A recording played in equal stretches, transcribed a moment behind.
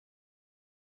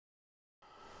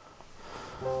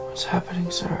What's happening,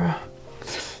 Sarah?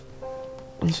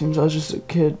 It seems I was just a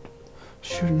kid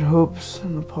shooting hoops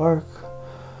in the park,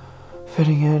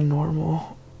 fitting in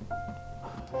normal.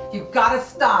 You gotta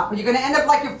stop or you're gonna end up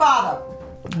like your father.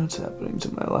 What's happening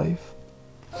to my life?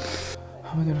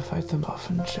 How am I gonna fight them off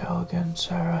in jail again,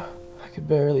 Sarah? I could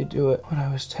barely do it when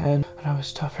I was 10, and I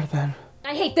was tougher then.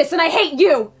 I hate this and I hate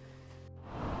you!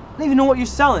 I don't even know what you're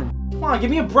selling. Come on,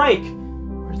 give me a break.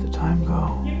 Where'd the time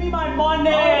go? Give me my money!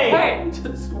 Hey,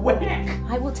 just wait.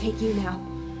 I will take you now.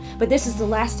 But this is the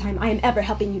last time I am ever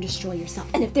helping you destroy yourself.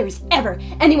 And if there is ever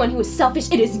anyone who is selfish,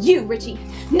 it is you, Richie.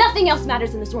 Nothing else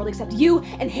matters in this world except you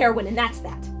and heroin, and that's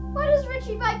that. Why does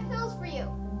Richie buy pills for you?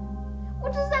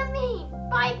 What does that mean?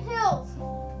 Buy pills?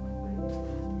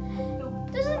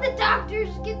 Doesn't the doctors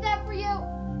get that for you?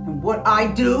 And what I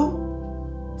do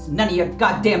is none of your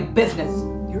goddamn business.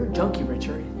 You're a junkie,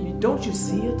 Richard. Don't you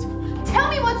see it? Tell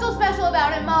me what's so special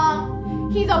about him,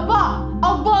 Mom. He's a bum,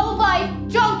 a low-life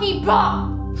junkie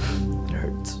bum. It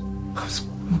hurts.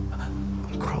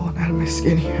 I'm crawling out of my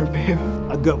skin here, babe.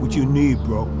 I got what you need,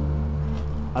 bro.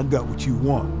 I got what you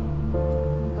want.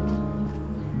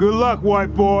 Good luck,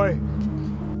 white boy.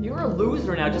 You're a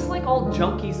loser now, just like all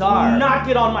junkies are. Do not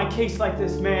get on my case like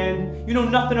this, man. You know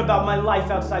nothing about my life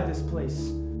outside this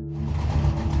place.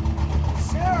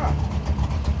 Sarah!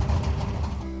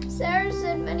 Sarah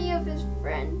said many of his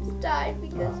friends died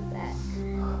because of that.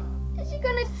 Is he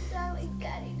gonna die like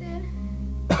Daddy did?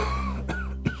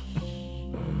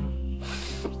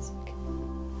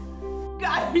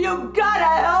 God, you gotta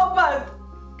help us!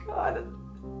 God.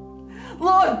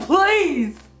 Lord,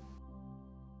 please!